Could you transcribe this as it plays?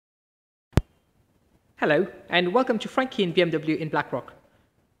Hello and welcome to Frankie and BMW in Blackrock.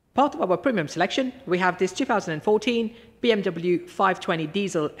 Part of our premium selection, we have this 2014 BMW 520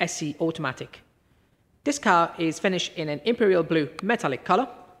 diesel SE automatic. This car is finished in an imperial blue metallic color.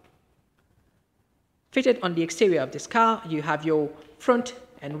 Fitted on the exterior of this car, you have your front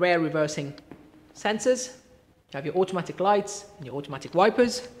and rear reversing sensors. You have your automatic lights and your automatic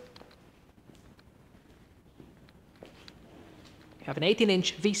wipers. You have an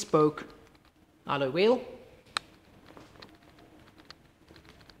 18-inch V-spoke alloy wheel.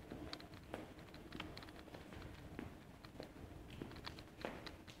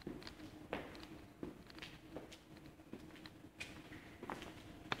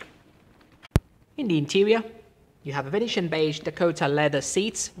 In the interior, you have a Venetian beige Dakota leather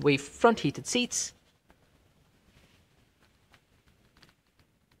seats with front heated seats.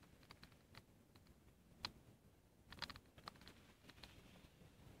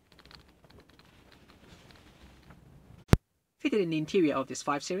 Fitted in the interior of this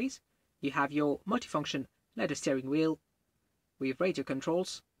 5 Series, you have your multifunction leather steering wheel with radio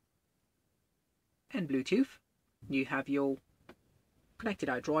controls and Bluetooth. You have your connected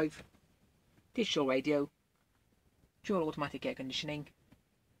iDrive, digital radio, dual automatic air conditioning,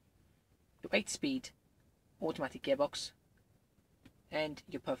 your 8-speed automatic gearbox, and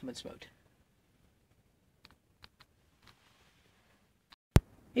your performance mode.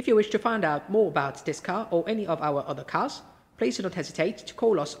 If you wish to find out more about this car or any of our other cars, please do not hesitate to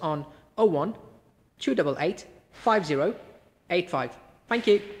call us on 01 288 5085. Thank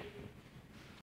you.